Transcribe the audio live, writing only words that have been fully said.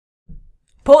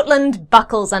Portland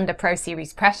buckles under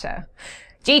ProSeries pressure.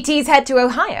 GTs head to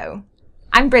Ohio.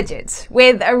 I'm Bridget,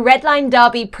 with a Redline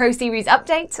Derby ProSeries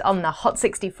update on the Hot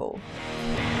 64.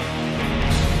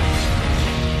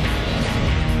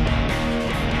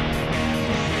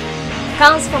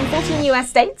 Cars from 14 US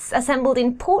states assembled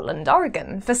in Portland,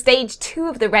 Oregon for Stage 2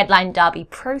 of the Redline Derby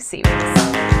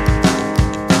ProSeries.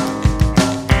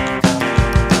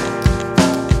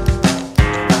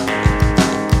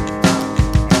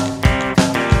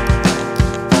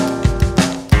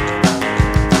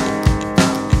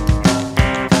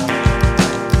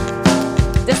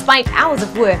 Despite hours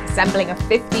of work assembling a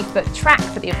 50-foot track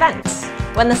for the event,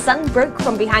 when the sun broke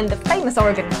from behind the famous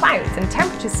Oregon clouds and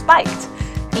temperatures spiked,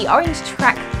 the orange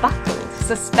track buckled,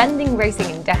 suspending racing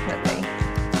indefinitely.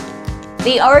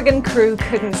 The Oregon crew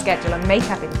couldn't schedule a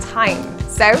makeup in time,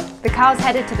 so the cars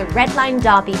headed to the Redline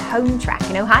Derby home track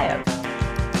in Ohio.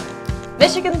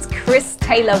 Michigan's Chris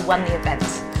Taylor won the event,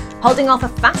 holding off a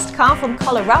fast car from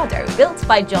Colorado built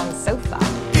by John Sofa.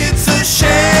 It's a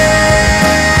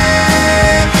shame.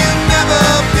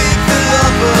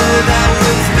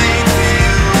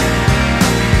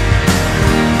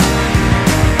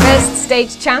 First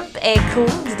stage champ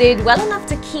AirCooled did well enough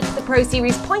to keep the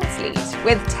ProSeries points lead,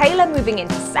 with Taylor moving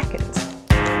into second.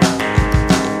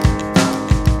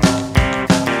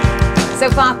 So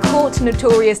far, caught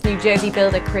notorious New Jersey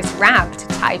builder Chris Rabb to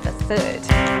tie for third.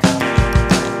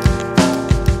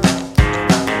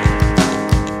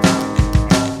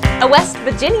 A West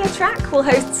Virginia track will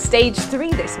host Stage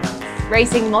 3 this month,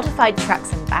 racing modified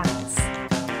trucks and vans.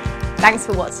 Thanks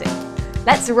for watching.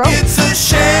 Let's roll! It's a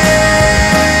shame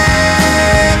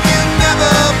you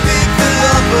never picked the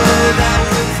lover that